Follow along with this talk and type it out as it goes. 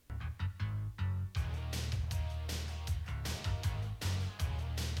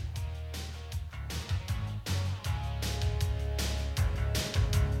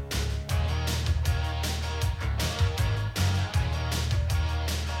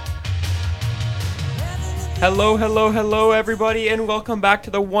Hello, hello, hello, everybody, and welcome back to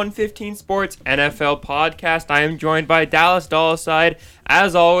the 115 Sports NFL podcast. I am joined by Dallas Dollside.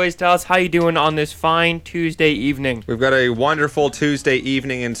 As always, Dallas, how you doing on this fine Tuesday evening? We've got a wonderful Tuesday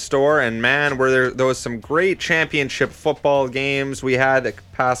evening in store, and man, there was some great championship football games we had the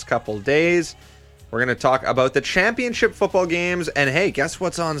past couple days. We're going to talk about the championship football games, and hey, guess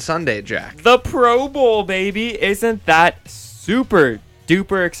what's on Sunday, Jack? The Pro Bowl, baby. Isn't that super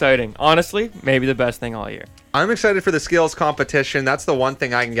duper exciting? Honestly, maybe the best thing all year. I'm excited for the skills competition. That's the one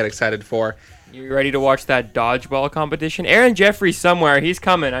thing I can get excited for. You ready to watch that dodgeball competition? Aaron Jeffrey's somewhere. He's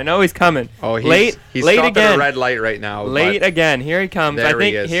coming. I know he's coming. Oh, he's late stopped again. at a red light right now. Late again. Here he comes. There I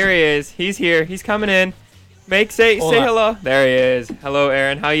think he is. Here he is. He's here. He's coming in. Say hello. There he is. Hello,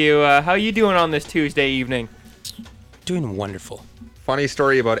 Aaron. How you doing on this Tuesday evening? Doing wonderful. Funny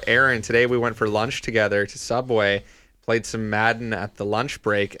story about Aaron. Today we went for lunch together to Subway, played some Madden at the lunch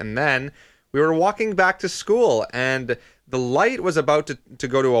break, and then we were walking back to school, and the light was about to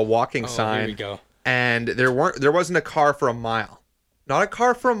go to a walking sign. Here we go. And there wasn't a car for a mile. Not a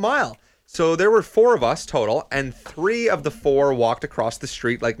car for a mile. So there were 4 of us total, and 3 of the 4 walked across the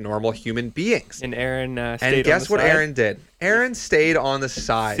street like normal human beings. And Aaron stayed And guess on the what side? Aaron did? Aaron stayed on the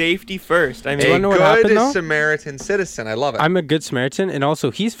side. Safety first. I Do you A wanna know what good happened, though? Samaritan citizen. I love it. I'm a good Samaritan, and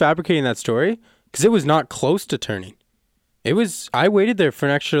also he's fabricating that story because it was not close to turning. I waited there for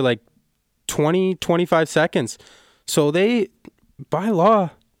an extra like 20, 25 seconds. So by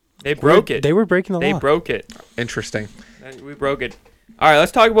law, They broke it. They were breaking the They law. broke it. Interesting. We broke it. All right,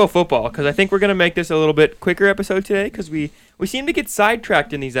 let's talk about football because I think we're going to make this a little bit quicker episode today because we seem to get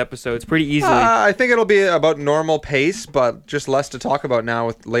sidetracked in these episodes pretty easily. I think it'll be about normal pace, but just less to talk about now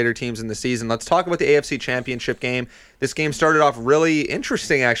with later teams in the season. Let's talk about the AFC Championship game. This game started off really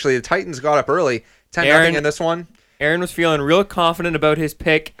interesting, actually. The Titans got up early, 10-0 in this one. Aaron was feeling real confident about his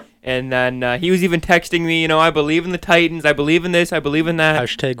pick, and then he was even texting me, I believe in the Titans, I believe in this, I believe in that.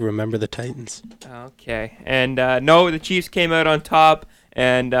 Hashtag remember the Titans. Okay, and no, the Chiefs came out on top,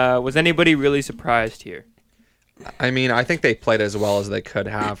 and was anybody really surprised here? I mean, I think they played as well as they could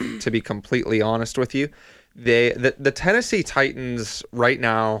have, to be completely honest with you. The Tennessee Titans right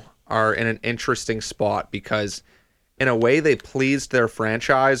now are in an interesting spot because in a way they pleased their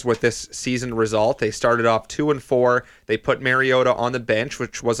franchise with this season result. They started off 2-4. They put Mariota on the bench,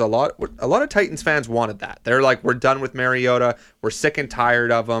 which was a lot of Titans fans wanted that. They're like, we're done with Mariota. We're sick and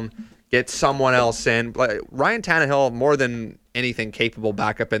tired of him. Get someone else in. Ryan Tannehill, more than anything, capable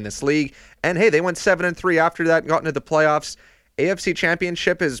backup in this league. And hey, they went 7-3 after that and got into the playoffs. AFC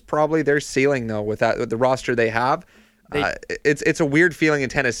Championship is probably their ceiling, though, with the roster they have. It's a weird feeling in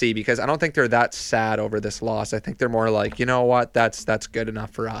Tennessee because I don't think they're that sad over this loss. I think they're more like, you know what, that's good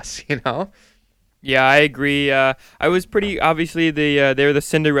enough for us, Yeah, I agree. I was pretty obviously they're the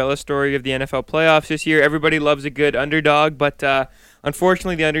Cinderella story of the NFL playoffs this year. Everybody loves a good underdog, but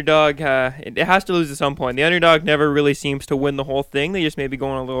unfortunately, the underdog it has to lose at some point. The underdog never really seems to win the whole thing. They just maybe go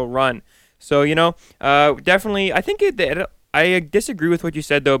on a little run. So definitely, I think I disagree with what you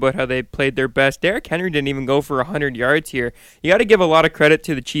said though about how they played their best. Derrick Henry didn't even go for 100 yards here. You got to give a lot of credit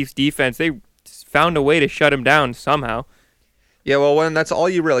to the Chiefs' defense. They found a way to shut him down somehow. Yeah, well, when that's all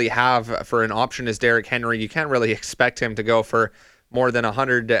you really have for an option is Derrick Henry, you can't really expect him to go for more than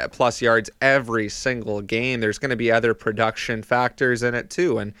 100-plus yards every single game. There's going to be other production factors in it,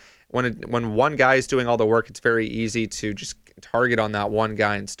 too. And when one guy is doing all the work, it's very easy to just target on that one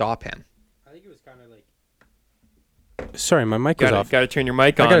guy and stop him. I think it was kind of like... Sorry, my mic was off. Got to turn your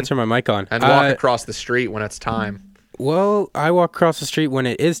mic on. I got to turn my mic on. And walk across the street when it's time. Well, I walk across the street when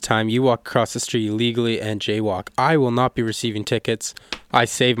it is time. You walk across the street illegally and jaywalk. I will not be receiving tickets. I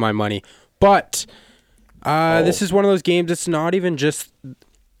save my money. But this is one of those games. It's not even just...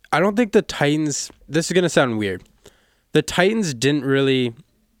 I don't think the Titans... This is going to sound weird. The Titans didn't really...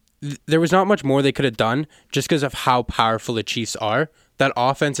 There was not much more they could have done just because of how powerful the Chiefs are. That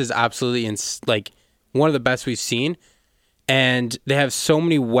offense is absolutely one of the best we've seen. And they have so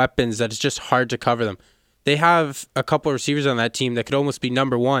many weapons that it's just hard to cover them. They have a couple of receivers on that team that could almost be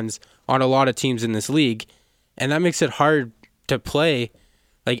number ones on a lot of teams in this league. And that makes it hard to play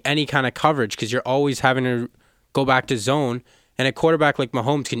like any kind of coverage because you're always having to go back to zone. And a quarterback like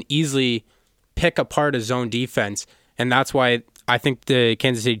Mahomes can easily pick apart a zone defense. And that's why I think the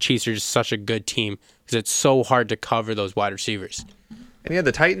Kansas City Chiefs are just such a good team because it's so hard to cover those wide receivers. And yeah,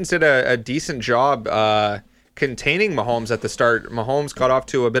 the Titans did a decent job containing Mahomes at the start. Mahomes got off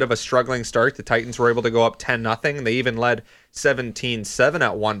to a bit of a struggling start. The Titans were able to go up 10-0. They even led 17-7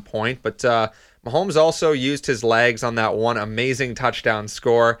 at one point. But Mahomes also used his legs on that one amazing touchdown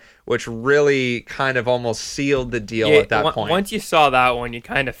score, which really kind of almost sealed the deal at that point. Once you saw that one, you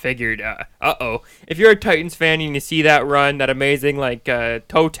kind of figured, uh-oh. If you're a Titans fan and you see that run, that amazing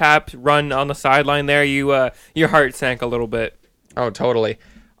toe tap run on the sideline there, your heart sank a little bit. Oh, totally.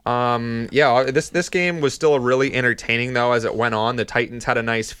 This game was still really entertaining though as it went on. The Titans had a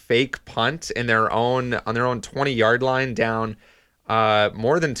nice fake punt on their own 20-yard line down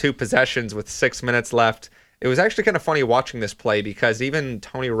more than 2 possessions with 6 minutes left. It was actually kind of funny watching this play because even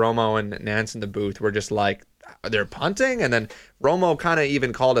Tony Romo and Nance in the booth were just like, they're punting, and then Romo kind of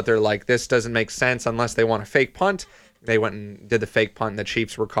even called it. They're like, this doesn't make sense unless they want a fake punt. They went and did the fake punt, and the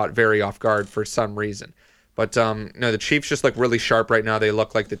Chiefs were caught very off guard for some reason. But no, the Chiefs just look really sharp right now. They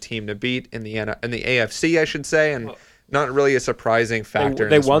look like the team to beat in the AFC, I should say, and not really a surprising factor.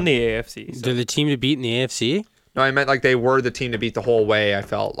 They won the AFC. So. They're the team to beat in the AFC? No, I meant like they were the team to beat the whole way. I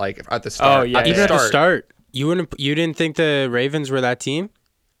felt like at the start. Oh yeah, even at the start, you didn't think the Ravens were that team?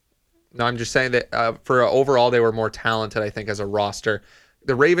 No, I'm just saying that for overall they were more talented. I think as a roster,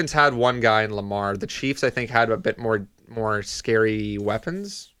 the Ravens had one guy in Lamar. The Chiefs, I think, had a bit more scary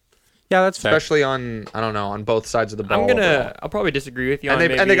weapons. Yeah, that's fair. Especially on both sides of the ball. I'll probably disagree with you. And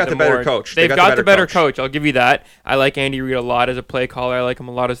they got the better coach. They've got the better coach. I'll give you that. I like Andy Reid a lot as a play caller. I like him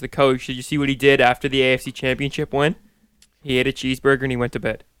a lot as the coach. Did you see what he did after the AFC Championship win? He ate a cheeseburger and he went to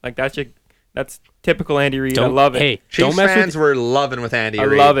bed. Like that's typical Andy Reid. I love it. Hey, Chiefs fans were loving with Andy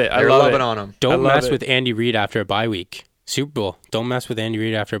Reid. I love it. They're loving on him. Don't mess with Andy Reid after a bye week. Super Bowl. Don't mess with Andy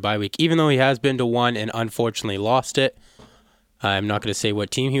Reid after a bye week. Even though he has been to one and unfortunately lost it. I'm not going to say what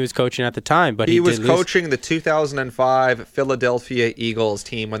team he was coaching at the time, but he was coaching the 2005 Philadelphia Eagles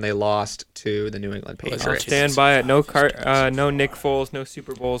team when they lost to the New England Patriots. I'll stand by it. No Nick Foles, no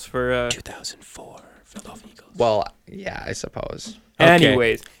Super Bowls for 2004 Philadelphia Eagles. Well, yeah, I suppose. Okay.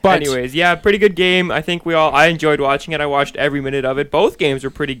 Anyways, yeah, pretty good game. I think I enjoyed watching it. I watched every minute of it. Both games were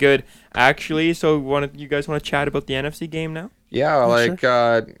pretty good, actually. So, you guys want to chat about the NFC game now?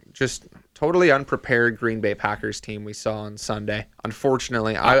 Yeah, just totally unprepared Green Bay Packers team we saw on Sunday.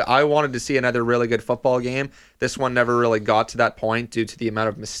 Unfortunately, I wanted to see another really good football game. This one never really got to that point due to the amount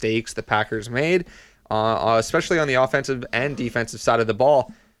of mistakes the Packers made, especially on the offensive and defensive side of the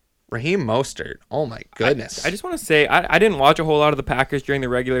ball. Raheem Mostert, oh my goodness. I just want to say, I didn't watch a whole lot of the Packers during the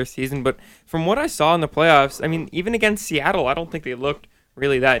regular season, but from what I saw in the playoffs, I mean, even against Seattle, I don't think they looked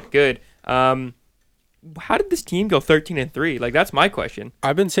really that good. How did this team go 13-3? Like, that's my question.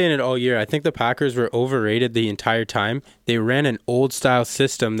 I've been saying it all year. I think the Packers were overrated the entire time. They ran an old-style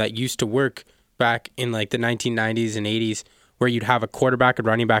system that used to work back in, like, the 1990s and 80s where you'd have a quarterback, a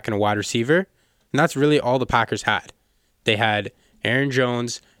running back, and a wide receiver. And that's really all the Packers had. They had Aaron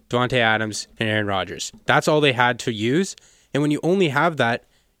Jones, Devontae Adams, and Aaron Rodgers. That's all they had to use. And when you only have that,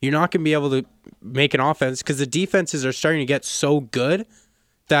 you're not going to be able to make an offense because the defenses are starting to get so good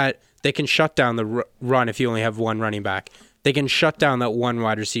that they can shut down the run if you only have one running back. They can shut down that one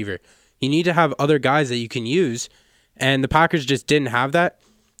wide receiver. You need to have other guys that you can use, and the Packers just didn't have that.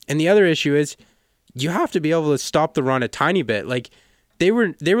 And the other issue is you have to be able to stop the run a tiny bit. Like they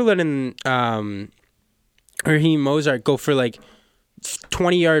were letting Raheem Mostert go for like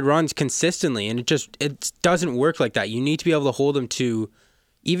 20-yard runs consistently, and it doesn't work like that. You need to be able to hold them to,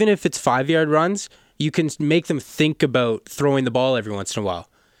 even if it's 5-yard runs, you can make them think about throwing the ball every once in a while.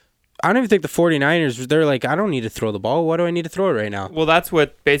 I don't even think the 49ers, they're like, I don't need to throw the ball. Why do I need to throw it right now? Well, that's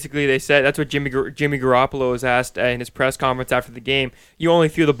what basically they said. That's what Jimmy Garoppolo was asked in his press conference after the game. You only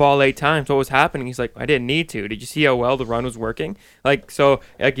threw the ball 8 times. What was happening? He's like, I didn't need to. Did you see how well the run was working? Like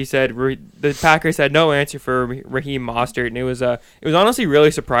you said, the Packers had no answer for Raheem Mostert, and it was honestly really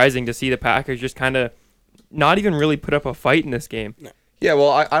surprising to see the Packers just kind of not even really put up a fight in this game. No. Yeah,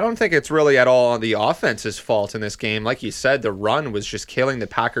 well, I don't think it's really at all the offense's fault in this game. Like you said, the run was just killing the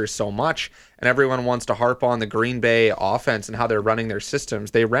Packers so much, and everyone wants to harp on the Green Bay offense and how they're running their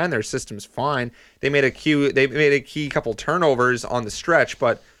systems. They ran their systems fine. They made a key couple turnovers on the stretch,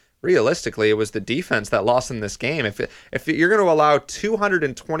 but realistically, it was the defense that lost in this game. If you're going to allow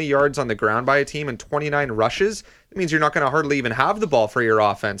 220 yards on the ground by a team and 29 rushes, it means you're not going to hardly even have the ball for your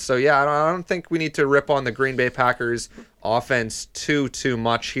offense. So yeah, I don't think we need to rip on the Green Bay Packers offense too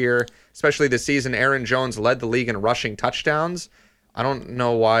much here, especially this season. Aaron Jones led the league in rushing touchdowns. I don't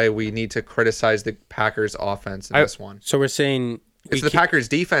know why we need to criticize the Packers offense in this one. So we're saying it's the Packers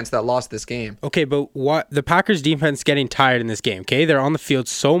defense that lost this game. Okay, but what the Packers defense getting tired in this game, okay? They're on the field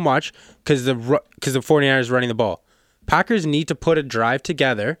so much because the 49ers running the ball. Packers need to put a drive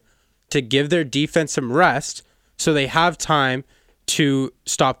together to give their defense some rest so they have time to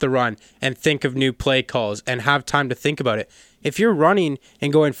stop the run and think of new play calls and have time to think about it. If you're running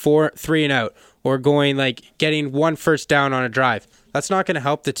and going 3 and out or going getting 1 first down on a drive, that's not going to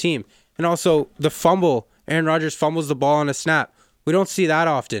help the team. And also the fumble, Aaron Rodgers fumbles the ball on a snap. We don't see that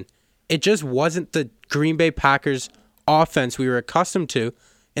often. It just wasn't the Green Bay Packers offense we were accustomed to,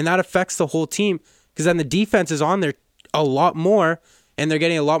 and that affects the whole team because then the defense is on there a lot more and they're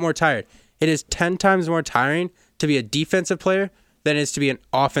getting a lot more tired. It is 10 times more tiring to be a defensive player than it is to be an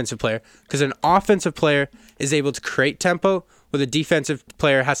offensive player because an offensive player is able to create tempo where the defensive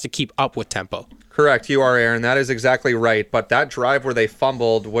player has to keep up with tempo. Correct, you are, Aaron. That is exactly right. But that drive where they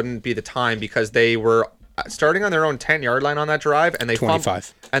fumbled wouldn't be the time because they were starting on their own 10-yard line on that drive, and they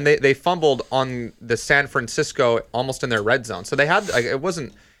 25. They fumbled on the San Francisco almost in their red zone. So they had it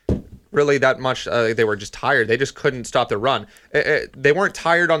wasn't really that much. They were just tired. They just couldn't stop the run. They weren't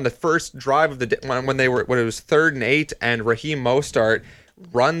tired on the first drive of the when it was 3rd and 8, and Raheem Mostert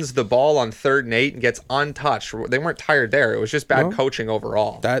runs the ball on 3rd and 8 and gets untouched. They weren't tired there. It was just bad coaching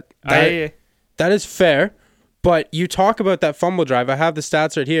overall. That is fair, but you talk about that fumble drive. I have the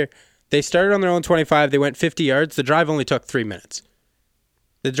stats right here. They started on their own 25. They went 50 yards. The drive only took 3 minutes.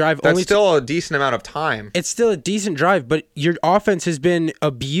 That's still a decent amount of time. It's still a decent drive, but your offense has been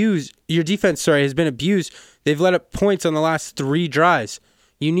abused. Your defense, has been abused. They've let up points on the last 3 drives.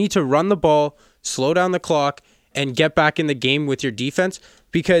 You need to run the ball, slow down the clock, and get back in the game with your defense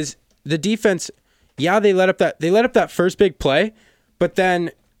because the defense, they let up that first big play, but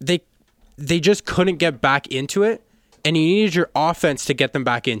then they just couldn't get back into it, and you needed your offense to get them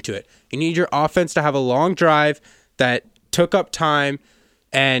back into it. You need your offense to have a long drive that took up time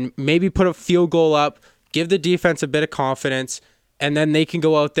and maybe put a field goal up, give the defense a bit of confidence, and then they can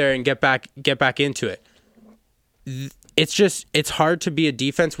go out there and get back into it. It's hard to be a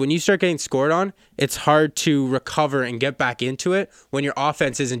defense. When you start getting scored on, it's hard to recover and get back into it when your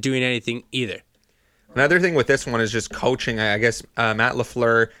offense isn't doing anything either. Another thing with this one is just coaching. I guess Matt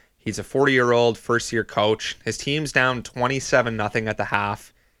LaFleur, he's a 40-year-old first-year coach. His team's down 27-0 at the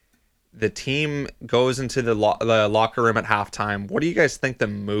half. The team goes into the locker room at halftime. What do you guys think the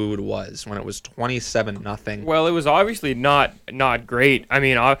mood was when it was 27-0? Well, it was obviously not great. I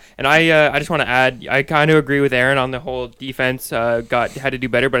mean, I just want to add, I kind of agree with Aaron on the whole defense had to do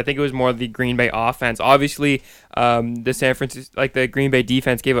better, but I think it was more the Green Bay offense. Obviously, the Green Bay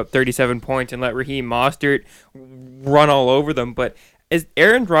defense gave up 37 points and let Raheem Mostert run all over them, but as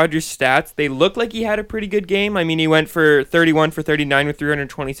Aaron Rodgers' stats, they look like he had a pretty good game. I mean, he went for 31 for 39 with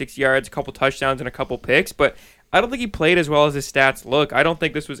 326 yards, a couple touchdowns, and a couple picks, but I don't think he played as well as his stats look. I don't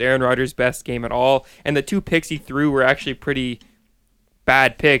think this was Aaron Rodgers' best game at all, and the 2 picks he threw were actually pretty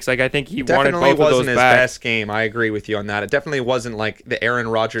bad picks. I think he wanted both of those back. Definitely wasn't his best game. I agree with you on that. It definitely wasn't like the Aaron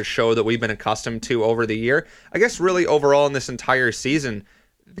Rodgers show that we've been accustomed to over the year. I guess really overall in this entire season,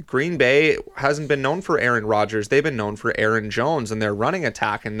 Green Bay hasn't been known for Aaron Rodgers. They've been known for Aaron Jones and their running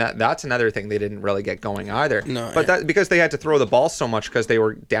attack, and that's another thing they didn't really get going either. No, but that because they had to throw the ball so much because they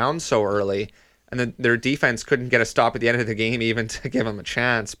were down so early, and then their defense couldn't get a stop at the end of the game even to give them a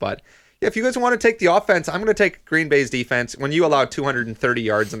chance. But yeah, if you guys want to take the offense, I'm going to take Green Bay's defense. When you allow 230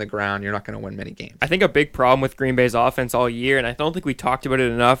 yards on the ground, you're not going to win many games. I think a big problem with Green Bay's offense all year, and I don't think we talked about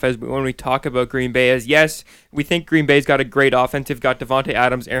it enough as when we talk about Green Bay, is yes, we think Green Bay's got a great offense. They've got Davante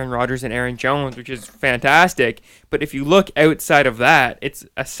Adams, Aaron Rodgers, and Aaron Jones, which is fantastic. But if you look outside of that, it's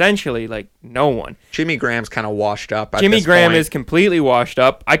essentially like no one. Jimmy Graham's kind of washed up. Jimmy Graham is completely washed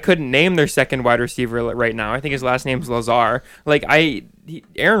up. I couldn't name their second wide receiver right now. I think his last name's Lazar.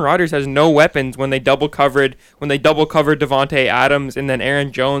 Aaron Rodgers has no weapons when they double covered Davante Adams, and then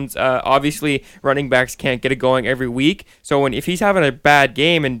Aaron Jones. Obviously, running backs can't get it going every week. So if he's having a bad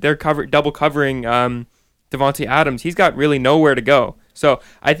game and they're double covering Davante Adams, he's got really nowhere to go. So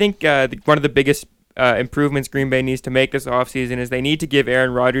I think one of the biggest improvements Green Bay needs to make this offseason is they need to give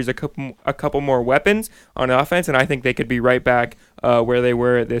Aaron Rodgers a couple more weapons on offense, and I think they could be right back where they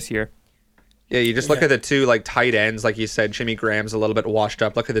were this year. Yeah, you just look at the 2 tight ends, like you said. Jimmy Graham's a little bit washed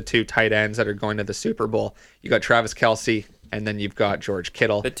up. Look at the 2 tight ends that are going to the Super Bowl. You got Travis Kelce, and then you've got George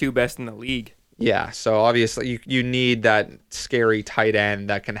Kittle. The 2 best in the league. Yeah, so obviously you need that scary tight end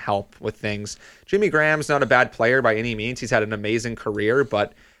that can help with things. Jimmy Graham's not a bad player by any means. He's had an amazing career,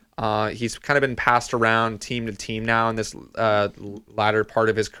 but he's kind of been passed around team to team now in this latter part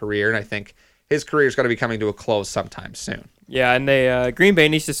of his career, and I think his career's got to be coming to a close sometime soon. Yeah, and Green Bay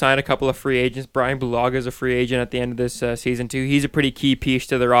needs to sign a couple of free agents. Brian Bulaga is a free agent at the end of this season, too. He's a pretty key piece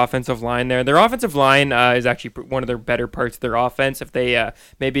to their offensive line there. Their offensive line is actually one of their better parts of their offense. If they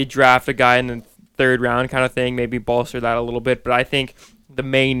maybe draft a guy in the 3rd round kind of thing, maybe bolster that a little bit. But I think the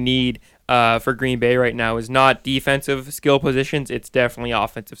main need for Green Bay right now is not defensive skill positions. It's definitely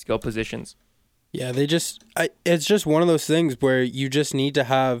offensive skill positions. Yeah, it's just one of those things where you just need to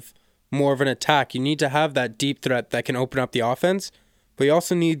have more of an attack. You need to have that deep threat that can open up the offense, but you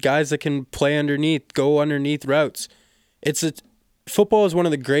also need guys that can play underneath, go underneath routes. Football is one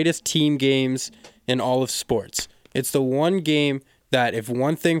of the greatest team games in all of sports. It's the one game that if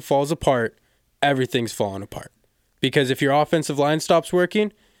one thing falls apart, everything's falling apart. Because if your offensive line stops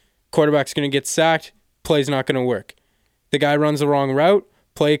working, quarterback's going to get sacked, play's not going to work. The guy runs the wrong route,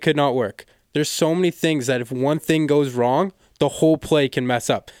 play could not work. There's so many things that if one thing goes wrong, the whole play can mess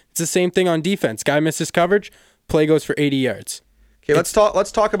up. It's the same thing on defense. Guy misses coverage, play goes for 80 yards. Okay, let's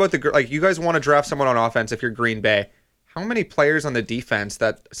talk about you guys want to draft someone on offense if you're Green Bay. How many players on the defense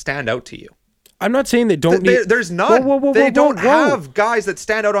that stand out to you? I'm not saying they don't need... There's none. They don't have guys that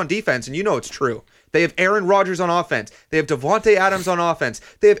stand out on defense, and you know it's true. They have Aaron Rodgers on offense. They have Davante Adams on offense.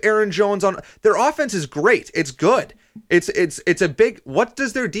 They have Aaron Jones on... Their offense is great. It's good. It's a big... What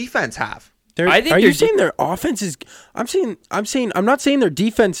does their defense have? Are you saying their offense is... I'm not saying their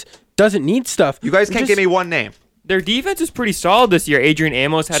defense doesn't need stuff. You guys can't give me one name. Their defense is pretty solid this year. Adrian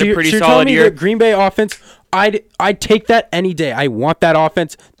Amos had a pretty solid solid year. The Green Bay offense, I'd take that any day. I want that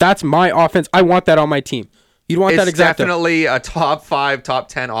offense. That's my offense. I want that on my team. You'd want that exactly. It's definitely a top 5, top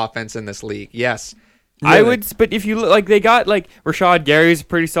 10 offense in this league. Yes. Really? I would, but if you look, like they got like Rashad Gary's a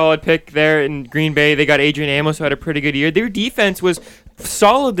pretty solid pick there in Green Bay. They got Adrian Amos who had a pretty good year. Their defense was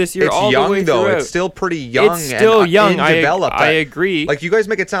solid this year. It's all young the way though. throughout. It's still pretty young. It's still young. Undeveloped. I agree. Like you guys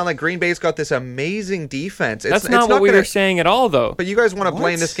make it sound like Green Bay's got this amazing defense. That's not what we were saying at all, though. But you guys want to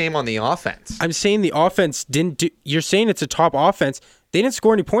blame this game on the offense. I'm saying the offense didn't do. You're saying it's a top offense. They didn't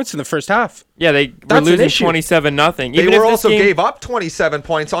score any points in the first half. Yeah, they were losing 27-0. They also gave up 27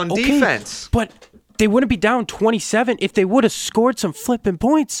 points on defense. But they wouldn't be down 27 if they would have scored some flipping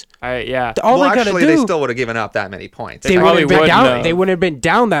points. Yeah. They still would have given up that many points. They wouldn't have been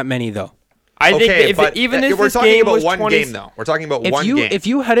down that many, though. I think we're talking about one game, though. We're talking about one game. If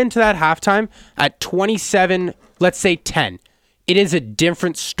you head into that halftime at 27, let's say 10, it is a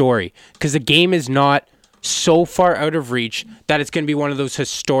different story because the game is not so far out of reach that it's going to be one of those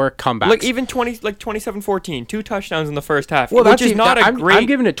historic comebacks. Like even 27-14, 2 touchdowns in the first half. Well, which is not a great. I'm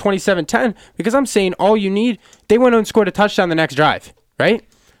giving it 27-10 because I'm saying all you need. They went out and scored a touchdown the next drive, right?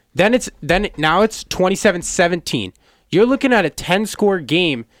 Now it's 27-17. You're looking at a 10-score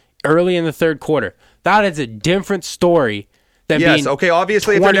game early in the third quarter. That is a different story.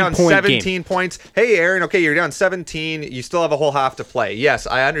 Obviously, if they're down 17 points, hey, Aaron, you're down 17. You still have a whole half to play. Yes,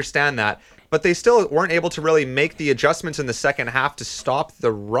 I understand that. But they still weren't able to really make the adjustments in the second half to stop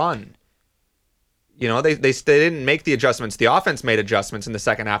the run. You know, they didn't make the adjustments. The offense made adjustments in the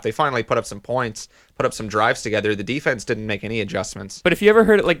second half. They finally put up some points, put up some drives together. The defense didn't make any adjustments. But if you ever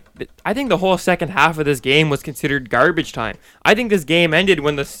heard it, I think the whole second half of this game was considered garbage time. I think this game ended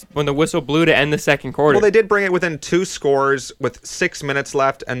when the whistle blew to end the second quarter. Well, they did bring it within 2 scores with 6 minutes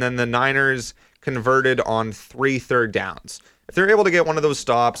left, and then the Niners converted on 3 third downs. If they're able to get one of those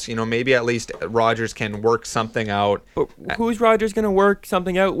stops, maybe at least Rodgers can work something out. But who's Rodgers going to work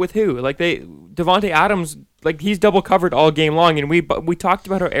something out with who? Davante Adams, he's double covered all game long, and we talked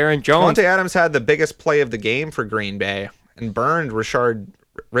about how Aaron Jones. Davante Adams had the biggest play of the game for Green Bay and burned Richard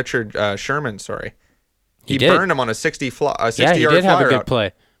Sherman. Sorry, he burned him on a 60-yard flyer. Yeah, he did have a good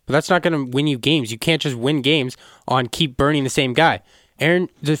play, but that's not going to win you games. You can't just win games on keep burning the same guy. The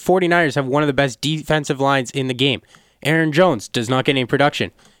 49ers have one of the best defensive lines in the game. Aaron Jones does not get any production.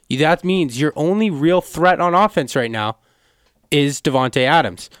 That means your only real threat on offense right now is Davante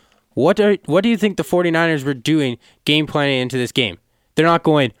Adams. What do you think the 49ers were doing game planning into this game? They're not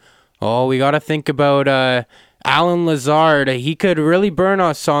going, we got to think about Alan Lazard. He could really burn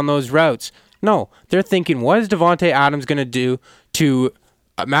us on those routes. No, they're thinking, what is Davante Adams going to do to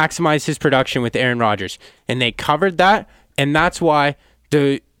maximize his production with Aaron Rodgers? And they covered that, and that's why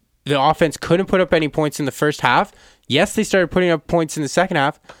the offense couldn't put up any points in the first half. Yes, they started putting up points in the second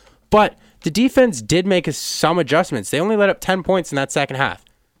half, but the defense did make some adjustments. They only let up 10 points in that second half,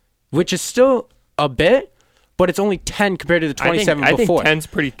 which is still a bit, but it's only 10 compared to the 27 before. I think 10's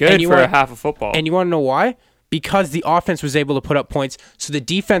pretty good for a half of football. And you want to know why? Because the offense was able to put up points, so the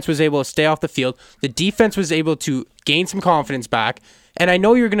defense was able to stay off the field. The defense was able to gain some confidence back. And I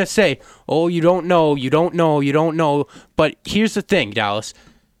know you're going to say, you don't know. But here's the thing, Dallas.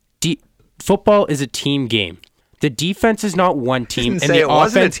 Football is a team game. The defense is not one team, and the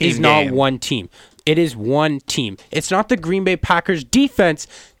offense is not one team. It is one team. It's not the Green Bay Packers defense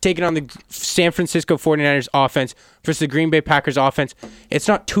taking on the San Francisco 49ers offense versus the Green Bay Packers offense. It's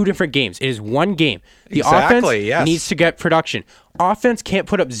not two different games. It is one game. The offense needs to get production. Offense can't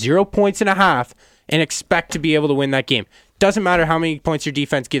put up 0 points and a half and expect to be able to win that game. Doesn't matter how many points your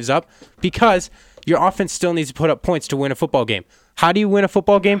defense gives up because your offense still needs to put up points to win a football game. How do you win a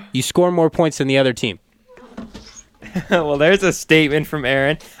football game? You score more points than the other team. Well, there's a statement from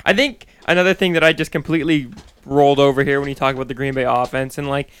Aaron. I think another thing that I just completely rolled over here when you talk about the Green Bay offense, and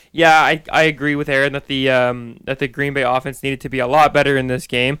I agree with Aaron that the Green Bay offense needed to be a lot better in this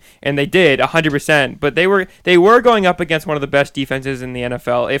game, and they did 100%. But they were going up against one of the best defenses in the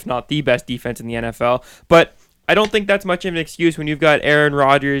NFL, if not the best defense in the NFL. But I don't think that's much of an excuse when you've got Aaron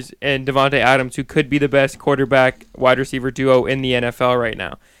Rodgers and Devontae Adams, who could be the best quarterback wide receiver duo in the NFL right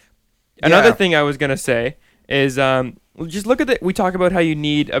now. Another thing I was gonna say is just look at it. We talk about how you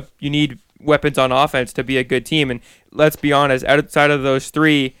need weapons on offense to be a good team, and let's be honest, outside of those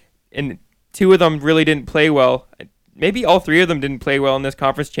three, and two of them really didn't play well. Maybe all three of them didn't play well in this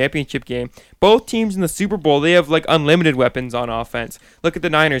conference championship game. Both teams in the Super Bowl, they have unlimited weapons on offense. Look at the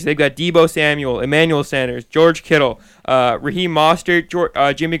Niners. They've got Deebo Samuel, Emmanuel Sanders, George Kittle, Raheem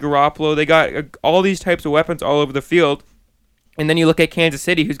Mostert, Jimmy Garoppolo. They got all these types of weapons all over the field. And then you look at Kansas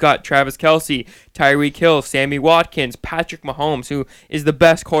City, who's got Travis Kelce, Tyreek Hill, Sammy Watkins, Patrick Mahomes, who is the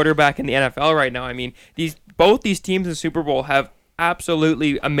best quarterback in the NFL right now. I mean, both these teams in the Super Bowl have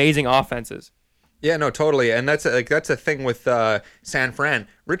absolutely amazing offenses. Yeah, no, totally, and that's a thing with San Fran.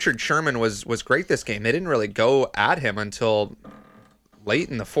 Richard Sherman was great this game. They didn't really go at him until late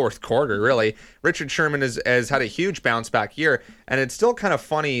in the fourth quarter, really. Richard Sherman has had a huge bounce back year, and it's still kind of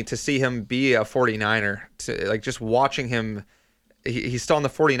funny to see him be a 49er. Just watching him. He's still on the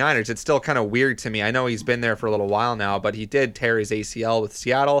 49ers. It's still kind of weird to me. I know he's been there for a little while now, but he did tear his ACL with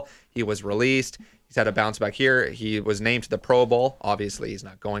Seattle. He was released. He's had a bounce back here. He was named to the Pro Bowl. Obviously, he's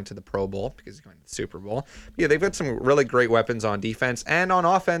not going to the Pro Bowl because he's going to the Super Bowl. But yeah, they've got some really great weapons on defense and on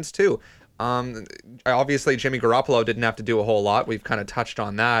offense too. Obviously, Jimmy Garoppolo didn't have to do a whole lot. We've kind of touched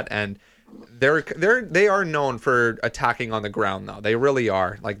on that, and they are known for attacking on the ground, though. They really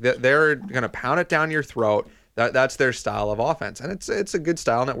are. They're going to pound it down your throat. That's their style of offense, and it's a good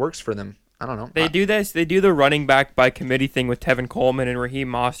style, and it works for them. I don't know. They do this. They do the running back by committee thing with Tevin Coleman and Raheem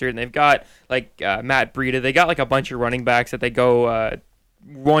Mostert, and they've got Matt Breida. They got a bunch of running backs that they go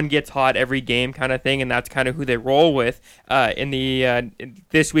one gets hot every game kind of thing, and that's kind of who they roll with.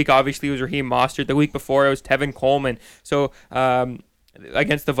 This week, obviously, it was Raheem Mostert. The week before, it was Tevin Coleman. So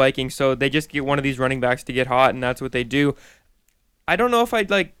against the Vikings, so they just get one of these running backs to get hot, and that's what they do. I don't know if I'd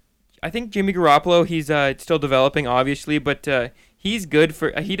like. I think Jimmy Garoppolo, he's still developing, obviously, but he's good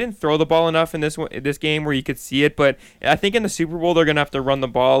for. He didn't throw the ball enough in this game where you could see it, but I think in the Super Bowl they're gonna have to run the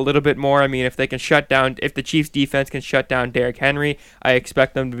ball a little bit more. I mean, if the Chiefs defense can shut down Derrick Henry, I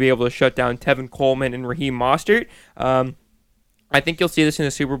expect them to be able to shut down Tevin Coleman and Raheem Mostert. I think you'll see this in the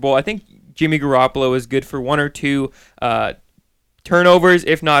Super Bowl. I think Jimmy Garoppolo is good for one or two turnovers,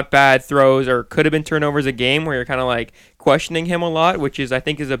 if not bad throws, or could have been turnovers a game where you're kind of questioning him a lot, which I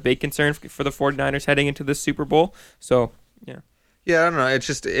think is a big concern for the 49ers heading into this Super Bowl. So, yeah. Yeah, I don't know. It's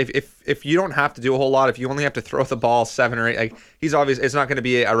just if you don't have to do a whole lot, if you only have to throw the ball 7 or 8, he's obvious. It's not going to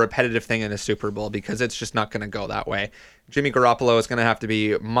be a repetitive thing in the Super Bowl because it's just not going to go that way. Jimmy Garoppolo is going to have to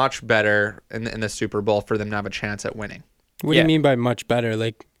be much better in the Super Bowl for them to have a chance at winning. What do you mean by much better?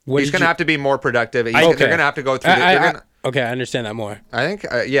 He's going to have to be more productive. They're going to have to go through. Okay, I understand that more. I think,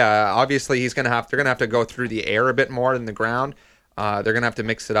 obviously they're going to have to go through the air a bit more than the ground. They're going to have to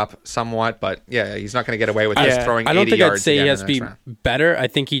mix it up somewhat, but yeah, he's not going to get away with just throwing 80 yards. I don't think I'd say he has to be better. I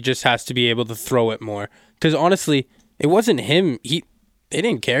think he just has to be able to throw it more. Because honestly, it wasn't him. They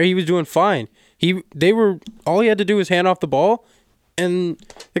didn't care. He was doing fine. All he had to do was hand off the ball, and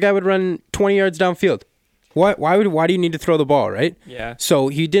the guy would run 20 yards downfield. Why do you need to throw the ball, right? Yeah. So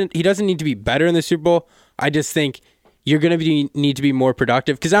he doesn't need to be better in the Super Bowl. I just think you're going to need to be more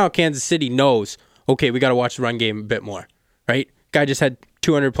productive because now Kansas City knows, okay, we got to watch the run game a bit more, right? Guy just had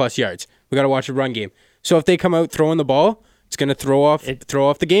 200 plus yards. We got to watch the run game. So if they come out throwing the ball, it's going to throw off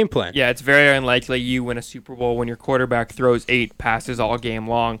the game plan. Yeah, it's very unlikely you win a Super Bowl when your quarterback throws 8 passes all game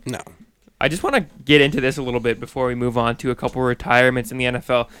long. No. I just want to get into this a little bit before we move on to a couple retirements in the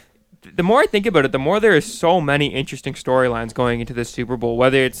NFL. The more I think about it, the more there is so many interesting storylines going into this Super Bowl,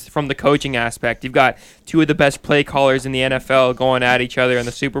 whether it's from the coaching aspect. You've got 2 of the best play callers in the NFL going at each other in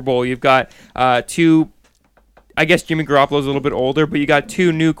the Super Bowl. You've got 2, I guess Jimmy Garoppolo's a little bit older, but you got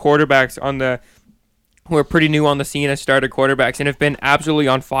 2 new quarterbacks who are pretty new on the scene as starter quarterbacks and have been absolutely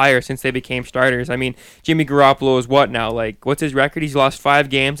on fire since they became starters. I mean, Jimmy Garoppolo is what now? What's his record? He's lost 5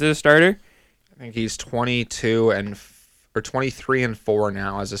 games as a starter? I think he's 23-4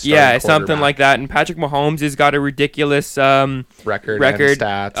 now as a starting Yeah, something quarterback. like that. And Patrick Mahomes has got a ridiculous record. And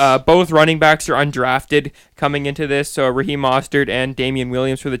stats. Both running backs are undrafted coming into this, so Raheem Mostert and Damian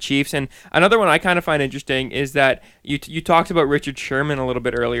Williams for the Chiefs. And another one I kind of find interesting is that you talked about Richard Sherman a little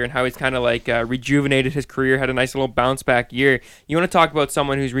bit earlier and how he's kind of like rejuvenated his career, had a nice little bounce back year. You want to talk about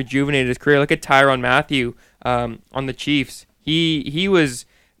someone who's rejuvenated his career? Look at Tyrann Mathieu on the Chiefs. He was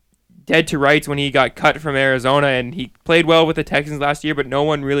dead to rights when he got cut from Arizona, and he played well with the Texans last year, but no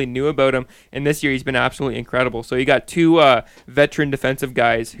one really knew about him. And this year he's been absolutely incredible. So you got two veteran defensive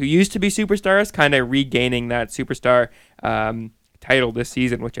guys who used to be superstars kind of regaining that superstar title this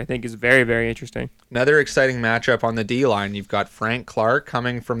season, which I think is very, very interesting. Another exciting matchup on the D-line. You've got Frank Clark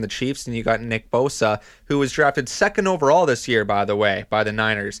coming from the Chiefs, and you got Nick Bosa, who was drafted 2nd overall this year, by the way, by the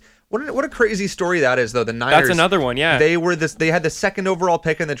Niners. What a crazy story that is, though. The Niners. That's another one, yeah. They had the 2nd overall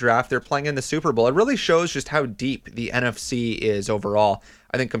pick in the draft. They're playing in the Super Bowl. It really shows just how deep the NFC is overall,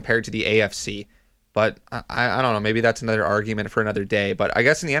 I think, compared to the AFC. But I don't know. Maybe that's another argument for another day. But I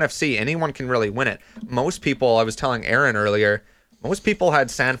guess in the NFC, anyone can really win it. Most people, I was telling Aaron earlier, most people had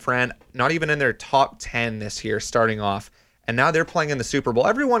San Fran not even in their top 10 this year starting off. And now they're playing in the Super Bowl.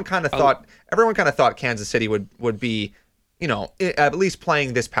 Everyone kind of thought Kansas City would be, at least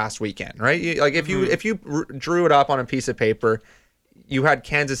playing this past weekend, right? Like if you drew it up on a piece of paper, you had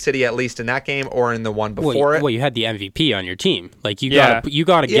Kansas City at least in that game or in the one before it. Well, you had the MVP on your team. Like you got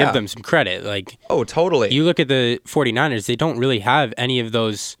to give them some credit. Like, oh, totally. You look at the 49ers, they don't really have any of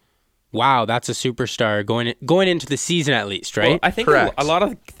those. Wow, that's a superstar going into the season at least, right? Well, I think Correct. a lot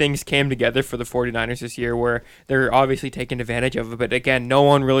of things came together for the 49ers this year where they're obviously taking advantage of it. But again, no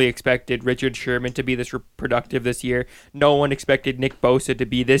one really expected Richard Sherman to be this productive this year. No one expected Nick Bosa to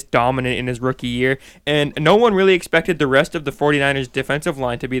be this dominant in his rookie year. And no one really expected the rest of the 49ers defensive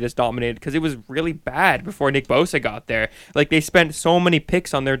line to be this dominated because it was really bad before Nick Bosa got there. Like they spent so many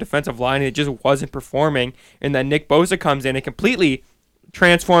picks on their defensive line and it just wasn't performing. And then Nick Bosa comes in and completely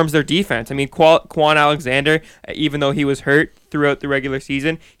transforms their defense. I mean, Quan Alexander, even though he was hurt throughout the regular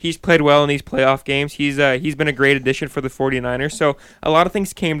season, he's played well in these playoff games. He's been a great addition for the 49ers. So a lot of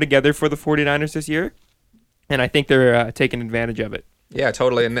things came together for the 49ers this year, and I think they're taking advantage of it. Yeah,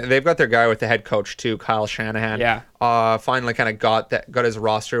 totally. And they've got their guy with the head coach too, Kyle Shanahan. Yeah. Finally kind of got his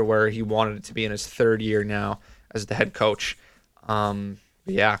roster where he wanted it to be in his 3rd year now as the head coach. I think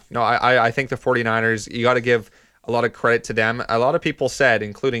the 49ers, you got to give a lot of credit to them. A lot of people said,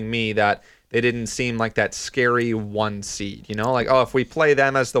 including me, that they didn't seem like that scary 1 seed. Like, oh, if we play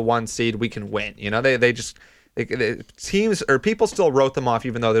them as the 1 seed, we can win. Teams or people still wrote them off,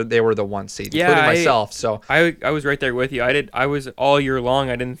 even though they were the 1 seed, including myself. So I was right there with you. I was all year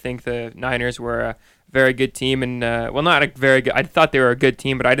long. I didn't think the Niners were a very good team, and not a very good. I thought they were a good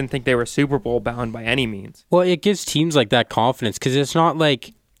team, but I didn't think they were Super Bowl bound by any means. Well, it gives teams like that confidence because it's not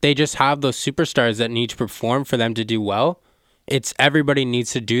like they just have those superstars that need to perform for them to do well. It's everybody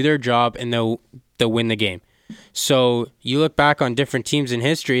needs to do their job and they'll win the game. So you look back on different teams in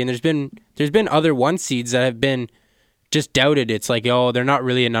history and there's been other 1 seeds that have been just doubted. It's like, oh, they're not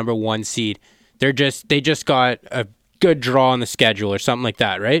really a number 1 seed. They just got a good draw on the schedule or something like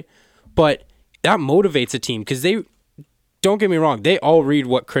that, right? But that motivates a team because don't get me wrong, they all read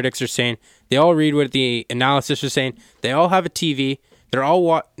what critics are saying. They all read what the analysis is saying. They all have a TV. They're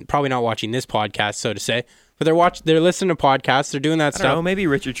all probably not watching this podcast, so to say, but they're listening to podcasts. They're doing that stuff. I don't know, maybe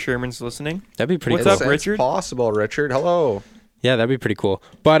Richard Sherman's listening. That'd be pretty What's cool. up, Richard? It's possible, Richard. Hello. Yeah, that'd be pretty cool.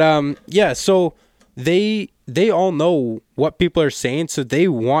 But so they all know what people are saying, so they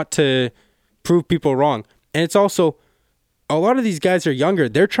want to prove people wrong. And it's also a lot of these guys are younger.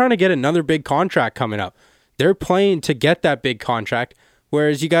 They're trying to get another big contract coming up. They're playing to get that big contract.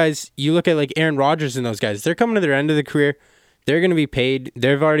 Whereas you look at like Aaron Rodgers and those guys, they're coming to their end of the career. They're going to be paid.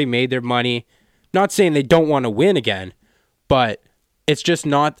 They've already made their money. Not saying they don't want to win again, but it's just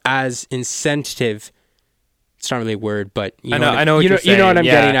not as incentive. It's not really a word, but I know what you're saying. You know what I'm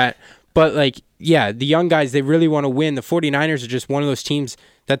getting at. But the young guys, they really want to win. The 49ers are just one of those teams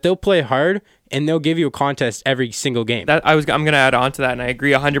that they'll play hard and they'll give you a contest every single game. I'm going to add on to that, and I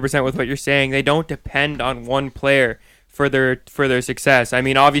agree 100% with what you're saying. They don't depend on one player for their success. I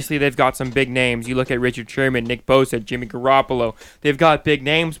mean, obviously they've got some big names. You look at Richard Sherman, Nick Bosa, Jimmy Garoppolo. They've got big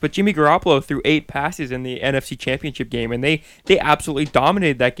names, but Jimmy Garoppolo threw 8 passes in the NFC Championship game, and they absolutely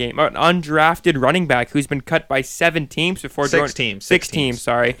dominated that game. An undrafted running back who's been cut by 7 teams before six teams,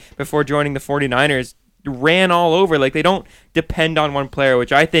 before joining the 49ers ran all over. Like, they don't depend on one player,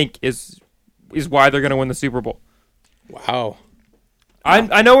 which I think is why they're going to win the Super Bowl. Wow.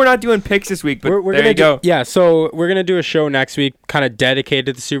 I know we're not doing picks this week, but we're there you go. Yeah, so we're going to do a show next week kind of dedicated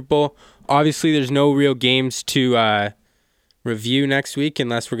to the Super Bowl. Obviously, there's no real games to review next week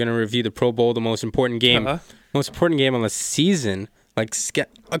unless we're going to review the Pro Bowl, the most important game. Most important game on the season. Like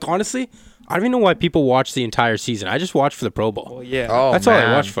honestly, I don't even know why people watch the entire season. I just watch for the Pro Bowl. Well, yeah. Oh, That's man.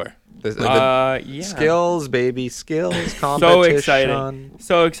 all I watch for. Yeah. Skills, baby, skills, competition. So exciting.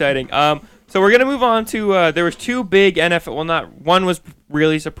 So exciting. So we're gonna move on to there was two big NFL. Well, not one was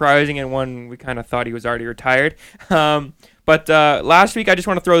really surprising, and one we kind of thought he was already retired. But last week, I just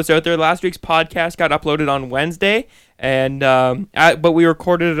want to throw this out there. Last week's podcast got uploaded on Wednesday, and but we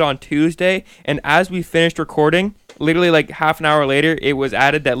recorded it on Tuesday. And as we finished recording, literally like half an hour later, it was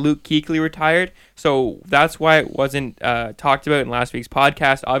added that Luke Kuechly retired. So that's why it wasn't talked about in last week's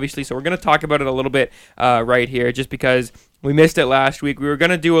podcast, obviously. So we're going to talk about it a little bit right here, just because we missed it last week. We were going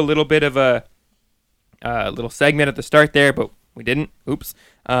to do a little bit of a little segment at the start there, but we didn't. Oops.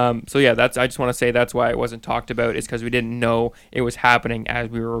 So yeah, I just want to say that's why it wasn't talked about, is because we didn't know it was happening as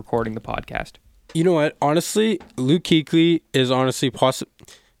we were recording the podcast. You know what? Honestly, Luke Kuechly is honestly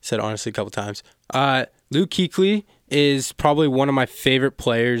said honestly a couple times. Luke Kuechly is probably one of my favorite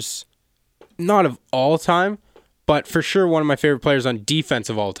players, not of all time, but for sure one of my favorite players on defense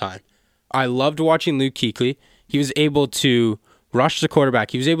of all time. I loved watching Luke Kuechly. He was able to rush the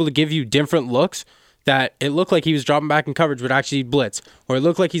quarterback. He was able to give you different looks that it looked like he was dropping back in coverage, but actually blitz. Or it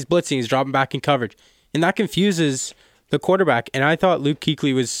looked like he's blitzing, he's dropping back in coverage. And that confuses the quarterback. And I thought Luke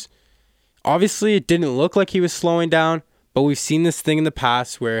Kuechly was, obviously it didn't look like he was slowing down, but we've seen this thing in the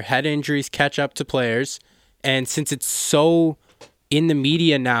past where head injuries catch up to players. And since it's so in the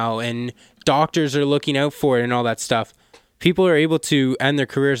media now and doctors are looking out for it and all that stuff, people are able to end their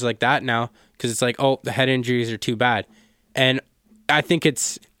careers like that now because it's like, oh, the head injuries are too bad. And I think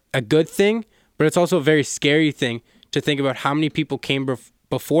it's a good thing, but it's also a very scary thing to think about how many people came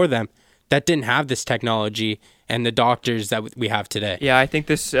before them that didn't have this technology and the doctors that we have today. Yeah, I think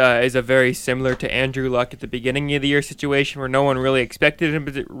this is a very similar to Andrew Luck at the beginning of the year situation where no one really expected him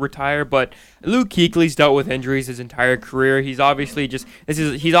to retire, but Luke Kuechly's dealt with injuries his entire career. He's obviously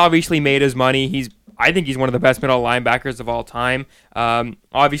he's obviously made his money. I think he's one of the best middle linebackers of all time.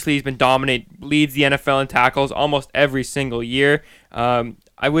 Obviously, he's been dominant, leads the NFL in tackles almost every single year.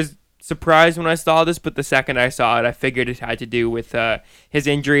 I was surprised when I saw this, but the second I saw it, I figured it had to do with his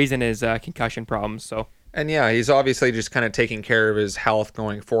injuries and his concussion problems. So. And yeah, he's obviously just kind of taking care of his health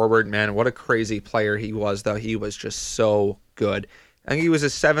going forward. Man, what a crazy player he was, though. He was just so good. I think he was a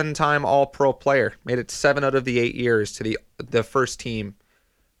 7-time All-Pro player. Made it 7 out of the 8 years to the first team,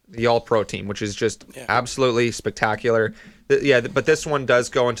 the All-Pro team, which is just absolutely spectacular. But this one does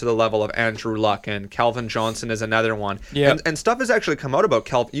go into the level of Andrew Luck, and Calvin Johnson is another one. Yeah. And stuff has actually come out about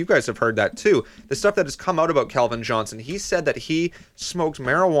Calvin. You guys have heard that too. The stuff that has come out about Calvin Johnson. He said that he smoked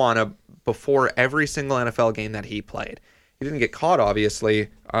marijuana before every single NFL game that he played. He didn't get caught, obviously,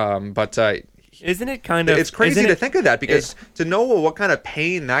 but isn't it kind of... It's crazy to think of that, because to know what kind of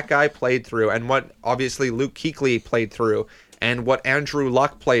pain that guy played through and what, obviously, Luke Kuechly played through and what Andrew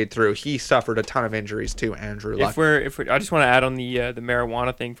Luck played through. He suffered a ton of injuries too, Andrew Luck. I just want to add on the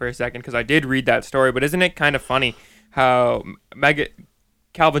marijuana thing for a second, because I did read that story, but isn't it kind of funny how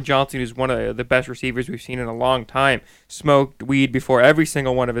Calvin Johnson, who's one of the best receivers we've seen in a long time, smoked weed before every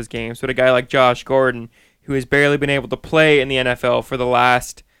single one of his games. But a guy like Josh Gordon, who has barely been able to play in the NFL for the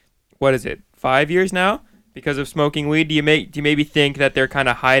last, 5 years now, because of smoking weed, do you maybe think that they're kind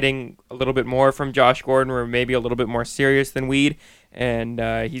of hiding a little bit more from Josh Gordon, or maybe a little bit more serious than weed, and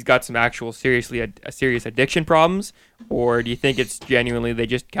he's got some actual serious addiction problems? Or do you think it's genuinely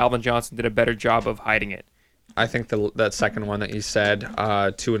Calvin Johnson did a better job of hiding it? I think that second one that you said,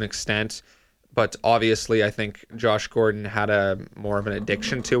 to an extent, but obviously I think Josh Gordon had more of an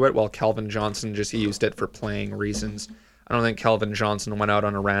addiction to it, while Calvin Johnson just used it for playing reasons. I don't think Calvin Johnson went out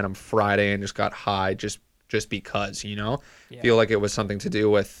on a random Friday and just got high just because, Yeah. Feel like it was something to do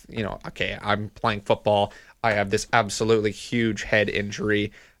with, okay, I'm playing football, I have this absolutely huge head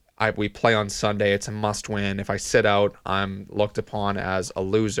injury, we play on Sunday, it's a must win. If I sit out, I'm looked upon as a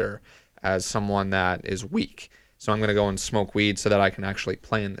loser, as someone that is weak. So I'm going to go and smoke weed so that I can actually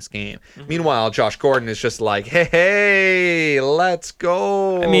play in this game. Mm-hmm. Meanwhile, Josh Gordon is just like, hey, let's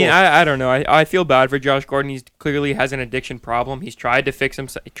go. I mean, I don't know. I feel bad for Josh Gordon. He clearly has an addiction problem. He's tried to fix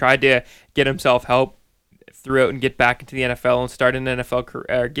himself, tried to get himself help throughout and get back into the NFL and start an NFL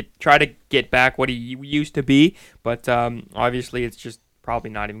career, try to get back what he used to be. But obviously, it's just probably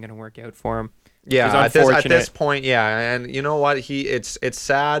not even going to work out for him. Yeah, at this point, yeah. And you know what? It's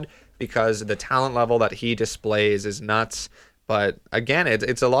sad, because the talent level that he displays is nuts. But again,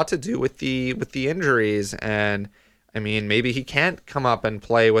 it's a lot to do with the injuries. And I mean, maybe he can't come up and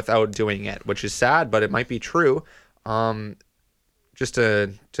play without doing it, which is sad, but it might be true. just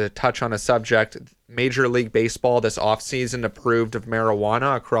to touch on a subject, Major League Baseball this offseason approved of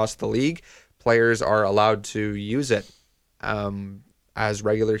marijuana across the league. Players are allowed to use it as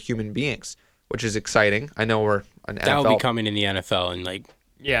regular human beings, which is exciting. I know we're an NFL. That'll be coming in the NFL and like.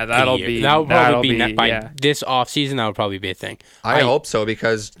 Yeah, That'll probably be by this offseason. That would probably be a thing. I hope so,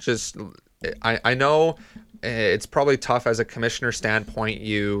 because just I know it's probably tough as a commissioner standpoint.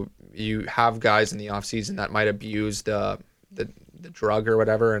 You have guys in the offseason that might abuse the drug or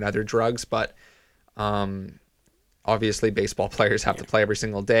whatever and other drugs, but obviously baseball players have to play every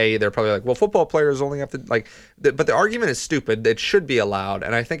single day. They're probably like, well, football players only have to but the argument is stupid. It should be allowed,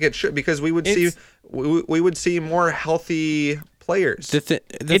 and I think it should, because we would see more healthy players.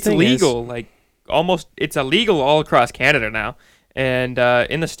 It's legal, it's illegal all across Canada now, and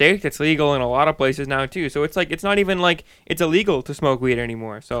in the States it's legal in a lot of places now too. So it's like, it's not even like it's illegal to smoke weed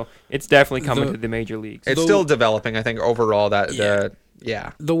anymore. So it's definitely coming to the major leags. It's still developing, I think, overall. The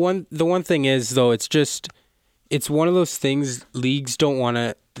one thing is, though, it's one of those things. Leagues don't want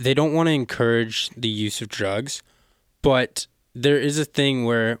to encourage the use of drugs, but there is a thing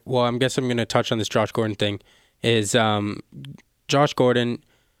where, well, I guess I'm going to touch on this Josh Gordon thing, is Josh Gordon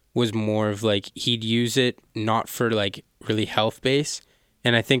was more of like, he'd use it not for like really health base,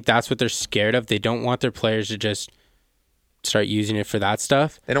 and I think that's what they're scared of. They don't want their players to just start using it for that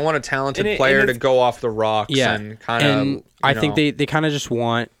stuff. They don't want a talented player to go off the rocks and kind of. I think they kind of just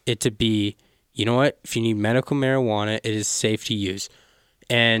want it to be, you know what, if you need medical marijuana, it is safe to use,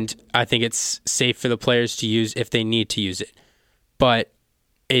 and I think it's safe for the players to use if they need to use it, but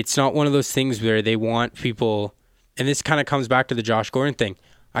it's not one of those things where they want people. And this kind of comes back to the Josh Gordon thing.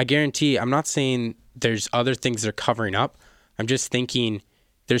 I guarantee, I'm not saying there's other things they're covering up. I'm just thinking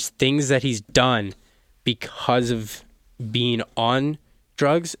there's things that he's done because of being on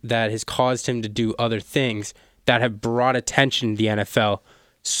drugs that has caused him to do other things that have brought attention to the NFL,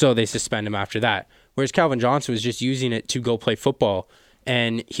 so they suspend him after that. Whereas Calvin Johnson was just using it to go play football,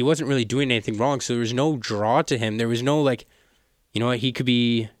 and he wasn't really doing anything wrong, so there was no draw to him. There was no like, you know what, he could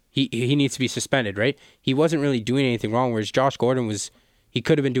be... He needs to be suspended, right? He wasn't really doing anything wrong, whereas Josh Gordon he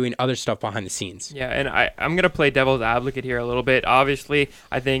could have been doing other stuff behind the scenes. Yeah, and I'm going to play devil's advocate here a little bit. Obviously,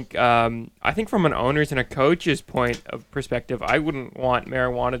 I think from an owner's and a coach's point of perspective, I wouldn't want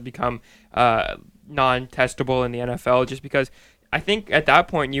marijuana to become non-testable in the NFL, just because I think at that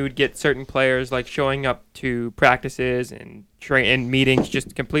point you would get certain players like showing up to practices and meetings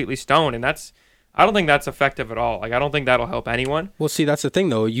just completely stoned, and I don't think that's effective at all. Like, I don't think that'll help anyone. Well, see, that's the thing,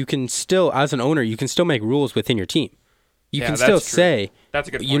 though. You can still, as an owner, you can still make rules within your team. You can still say, that's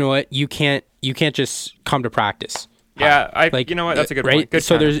a good point. You know what, you can't just come to practice. Yeah, you know what, that's a good point. Good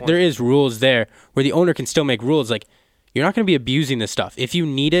so there is rules there where the owner can still make rules. Like, you're not going to be abusing this stuff. If you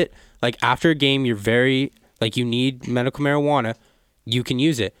need it, like after a game, you need medical marijuana, you can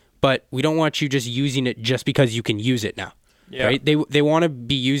use it. But we don't want you just using it just because you can use it now. Yeah. Right? They want to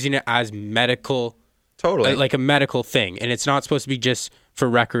be using it as medical, totally, like a medical thing, and it's not supposed to be just for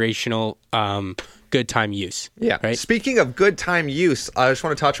recreational, good time use. Yeah. Right. Speaking of good time use, I just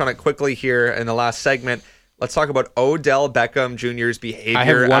want to touch on it quickly here in the last segment. Let's talk about Odell Beckham Jr.'s behavior. I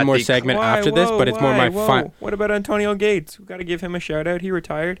have one more segment after this, but it's more my fun. What about Antonio Gates? We've got to give him a shout out. He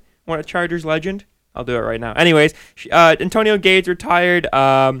retired. Want a Chargers legend? I'll do it right now. Anyways, Antonio Gates retired.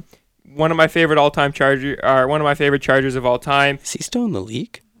 One of my favorite all-time one of my favorite Chargers of all time. Is he still in the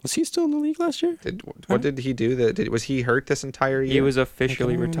league? Was he still in the league last year? What did he do? Was he hurt this entire year? He was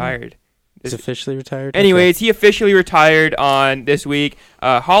officially retired. He's officially retired? Anyways, he officially retired on this week.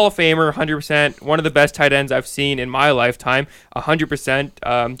 Hall of Famer, 100%. One of the best tight ends I've seen in my lifetime,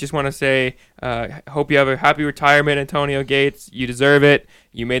 100%. Just want to say, hope you have a happy retirement, Antonio Gates. You deserve it.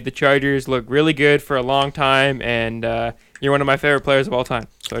 You made the Chargers look really good for a long time, and you're one of my favorite players of all time.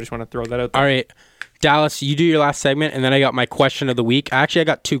 So I just want to throw that out there. All right. Dallas, you do your last segment, and then I got my question of the week. Actually, I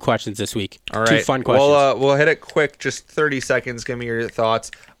got 2 questions this week. All right. 2 fun questions. We'll hit it quick, just 30 seconds. Give me your thoughts.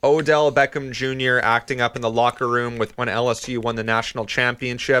 Odell Beckham Jr. acting up in the locker room when LSU won the national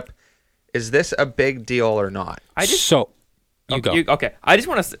championship. Is this a big deal or not? Okay. I just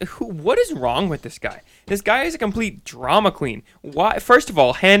want to say, what is wrong with this guy? This guy is a complete drama queen. Why? First of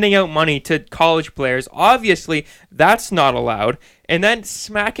all, handing out money to college players, obviously that's not allowed. And then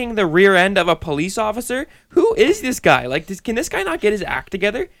smacking the rear end of a police officer. Who is this guy? Like, can this guy not get his act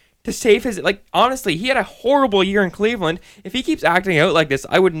together to save his? Like, honestly, he had a horrible year in Cleveland. If he keeps acting out like this,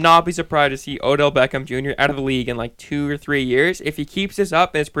 I would not be surprised to see Odell Beckham Jr. out of the league in like 2 or 3 years. If he keeps this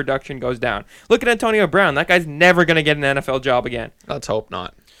up and his production goes down. Look at Antonio Brown. That guy's never going to get an NFL job again. Let's hope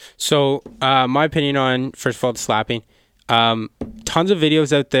not. So, my opinion on, first of all, the slapping. Tons of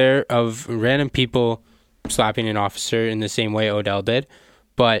videos out there of random people slapping an officer in the same way Odell did.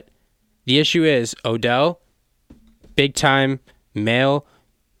 But the issue is Odell, big time male,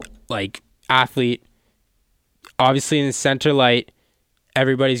 like athlete, obviously in the center light,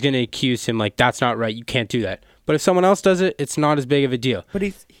 everybody's going to accuse him like that's not right. You can't do that. But if someone else does it, it's not as big of a deal. But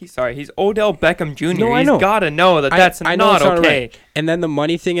he's Odell Beckham Jr. No, I He's know. got to know that that's I know not it's not okay. right. And then the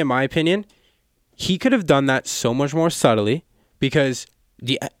money thing, in my opinion, he could have done that so much more subtly because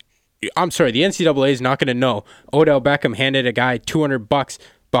the NCAA is not going to know Odell Beckham handed a guy $200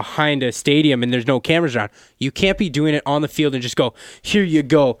 behind a stadium and there's no cameras around. You can't be doing it on the field and just go, here you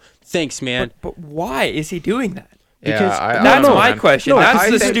go. Thanks, man. But why is he doing that? Because That's my question.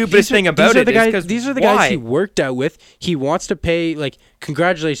 That's the stupidest thing about it. These are the guys he worked out with. He wants to pay, like,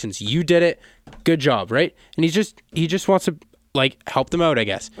 congratulations, you did it. Good job, right? And he just wants to, like, help them out, I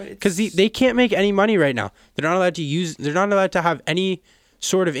guess. Because they can't make any money right now. They're not allowed to have any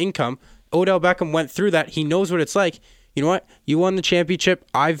sort of income. Odell Beckham went through that. He knows what it's like. You know what? You won the championship.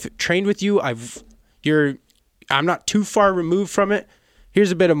 I've trained with you. I'm not too far removed from it. Here's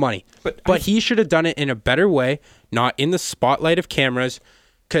a bit of money. But he should have done it in a better way, not in the spotlight of cameras,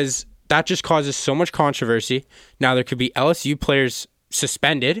 because that just causes so much controversy. Now there could be LSU players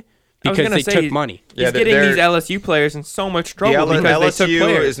suspended because they took money. He's getting these LSU players in so much trouble because they took LSU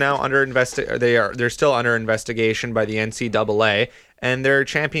players. is now under they're still under investigation by the NCAA, and their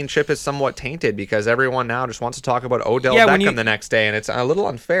championship is somewhat tainted because everyone now just wants to talk about Odell Beckham the next day, and it's a little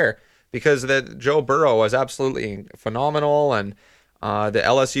unfair because Joe Burrow was absolutely phenomenal, and the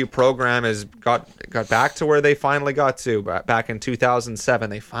LSU program has got back to where they finally got to back in 2007.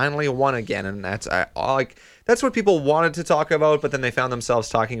 They finally won again, and that's what people wanted to talk about, but then they found themselves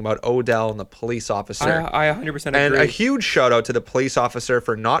talking about Odell and the police officer. I 100% agree. And a huge shout out to the police officer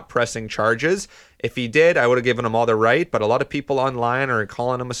for not pressing charges. If he did, I would have given him all the right, but a lot of people online are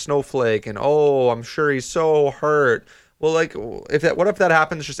calling him a snowflake and, oh, I'm sure he's so hurt. Well, like, what if that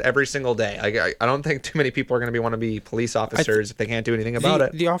happens just every single day? Like, I don't think too many people are going to want to be police officers if they can't do anything about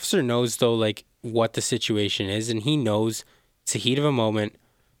it. The officer knows, though, like, what the situation is, and he knows it's the heat of a moment.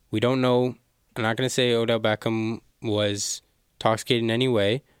 We don't know. I'm not going to say Odell Beckham was intoxicated in any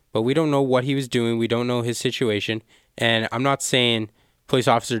way, but we don't know what he was doing. We don't know his situation. And I'm not saying police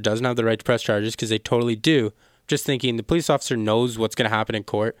officer doesn't have the right to press charges because they totally do. Just thinking the police officer knows what's going to happen in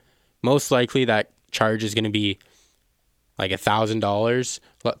court. Most likely that charge is going to be like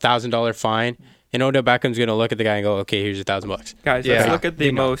 $1,000 fine, and Odell Beckham's gonna look at the guy and go, "Okay, here's $1,000." Guys, let's look at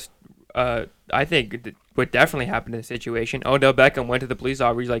the most. I think what definitely happened in the situation. Odell Beckham went to the police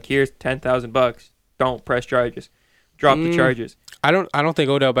officer. He's like, "Here's $10,000. Don't press charges. Drop the charges." I don't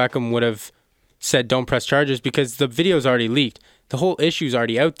think Odell Beckham would have said don't press charges because the video's already leaked. The whole issue's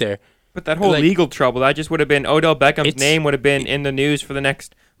already out there. But that whole legal trouble, that just would have been Odell Beckham's name would have been in the news for the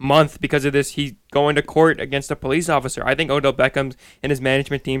next month because of this. He's going to court against a police officer. I think Odell Beckham and his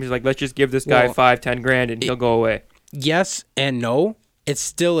management team is like, let's just give this guy $5-10 grand and he'll go away. Yes and no. It's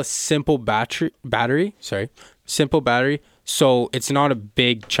still a simple battery. Simple battery. So it's not a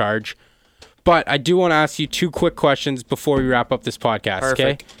big charge. But I do want to ask you two quick questions before we wrap up this podcast.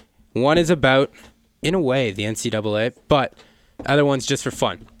 Perfect. Okay. One is about, in a way, the NCAA, but the other one's just for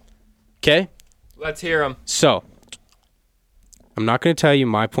fun. Okay? Let's hear him. So, I'm not going to tell you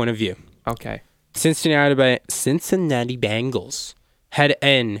my point of view. Okay. Cincinnati Bengals head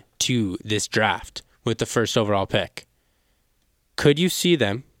into this draft with the first overall pick. Could you see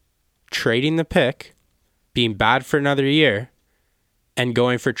them trading the pick, being bad for another year, and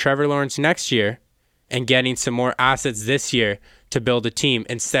going for Trevor Lawrence next year and getting some more assets this year to build a team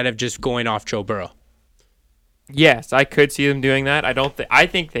instead of just going off Joe Burrow? Yes, I could see them doing that. I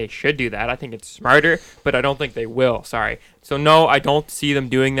think they should do that. I think it's smarter, but I don't think they will. Sorry. So no, I don't see them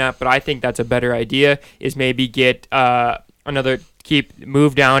doing that, but I think that's a better idea is maybe get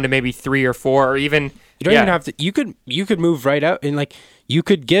move down to maybe 3 or 4 or even you don't even have to you could move right out and like you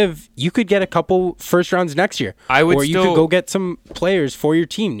could get a couple first rounds next year. You could go get some players for your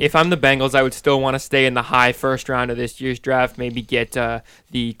team. If I'm the Bengals, I would still want to stay in the high first round of this year's draft. Maybe get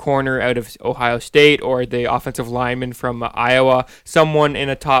the corner out of Ohio State or the offensive lineman from Iowa, someone in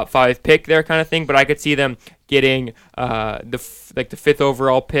a top 5 pick there kind of thing. But I could see them getting the 5th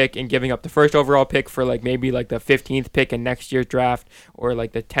overall pick and giving up the 1st overall pick for maybe the 15th pick in next year's draft or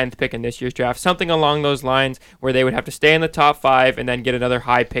the 10th pick in this year's draft, something along those lines where they would have to stay in the top 5 and then get another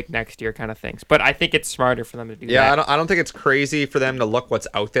high pick next year kind of things. But I think it's smarter for them to do that. Yeah, I don't think it's crazy for them to look what's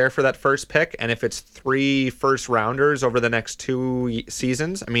out there for that first pick, and if it's 3 first rounders over the next 2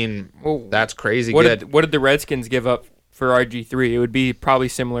 seasons, I mean, that's crazy good. What did the Redskins give up for RG3? It would be probably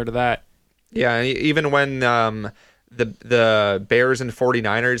similar to that. Yeah, even when the Bears and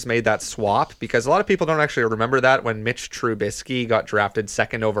 49ers made that swap, because a lot of people don't actually remember that when Mitch Trubisky got drafted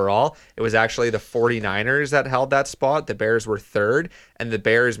 2nd overall, it was actually the 49ers that held that spot. The Bears were 3rd, and the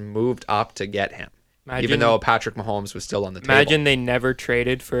Bears moved up to get him, even though Patrick Mahomes was still on the table. Imagine they never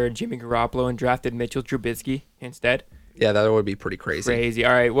traded for Jimmy Garoppolo and drafted Mitchell Trubisky instead. Yeah, that would be pretty crazy. Crazy.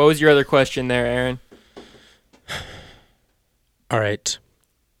 All right, what was your other question there, Aaron? All right.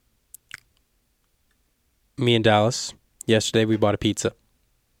 Me and Dallas, yesterday we bought a pizza.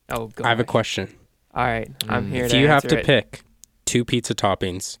 Oh, God. I have a question. All right, I'm here If to you have answer to it. pick 2 pizza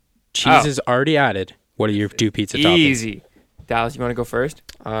toppings, cheese is already added. What are your 2 pizza toppings? Easy. Dallas, you want to go first?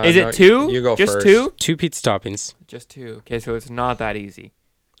 Is No, it 2? You go Just first. 2? 2 pizza toppings. Just 2. Okay, so it's not that easy.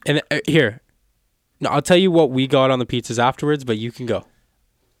 And here, no, I'll tell you what we got on the pizzas afterwards, but you can go.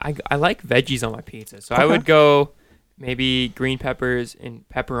 I like veggies on my pizza, so I Okay. would go maybe green peppers and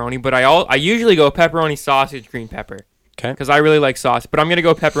pepperoni, but I usually go pepperoni, sausage, green pepper. Okay. Because I really like sauce, but I'm going to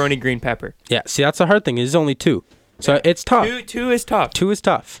go pepperoni, green pepper. Yeah, see, that's the hard thing. It's only 2. So it's tough. Two is tough. 2 is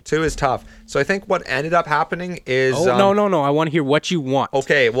tough. 2 is tough. So I think what ended up happening is... Oh, no. I want to hear what you want.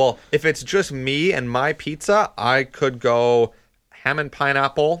 Okay, well, if it's just me and my pizza, I could go ham and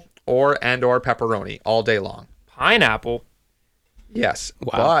pineapple or pepperoni all day long. Pineapple? Yes.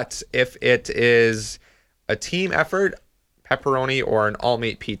 Wow. But if it is a team effort, pepperoni or an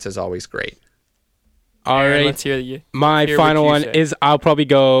all-meat pizza is always great. All Aaron, right. let's hear you. My hear what final you one say. is I'll probably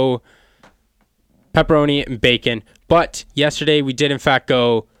go pepperoni and bacon. But yesterday we did in fact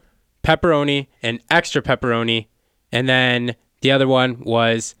go pepperoni and extra pepperoni, and then the other one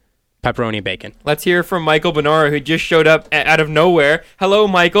was pepperoni and bacon. Let's hear from Michael Benora, who just showed up out of nowhere. Hello,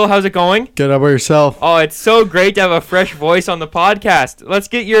 Michael. How's it going? Good, how about yourself? Oh, it's so great to have a fresh voice on the podcast. Let's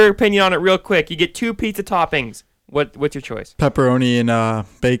get your opinion on it real quick. You get 2 pizza toppings. What's your choice? Pepperoni and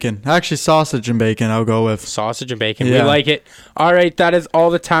bacon. Actually, sausage and bacon I'll go with. Sausage and bacon. Yeah. We like it. All right, that is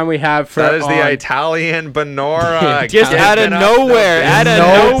all the time we have for That is the on- Italian Benora. Just out of Giving up nowhere. the Out of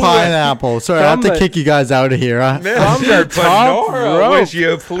No nowhere. pineapple. Sorry, I have From to the- kick you guys out of here. Huh? Mr. top Benora, rope. would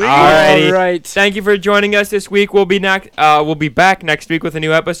you please? Alrighty. All right. Thank you for joining us this week. We'll be back next week with a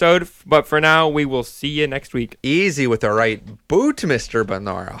new episode. But for now, we will see you next week. Easy with the right boot, Mr.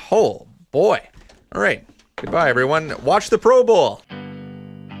 Benora. Oh, boy. All right. Goodbye, everyone. Watch the Pro Bowl.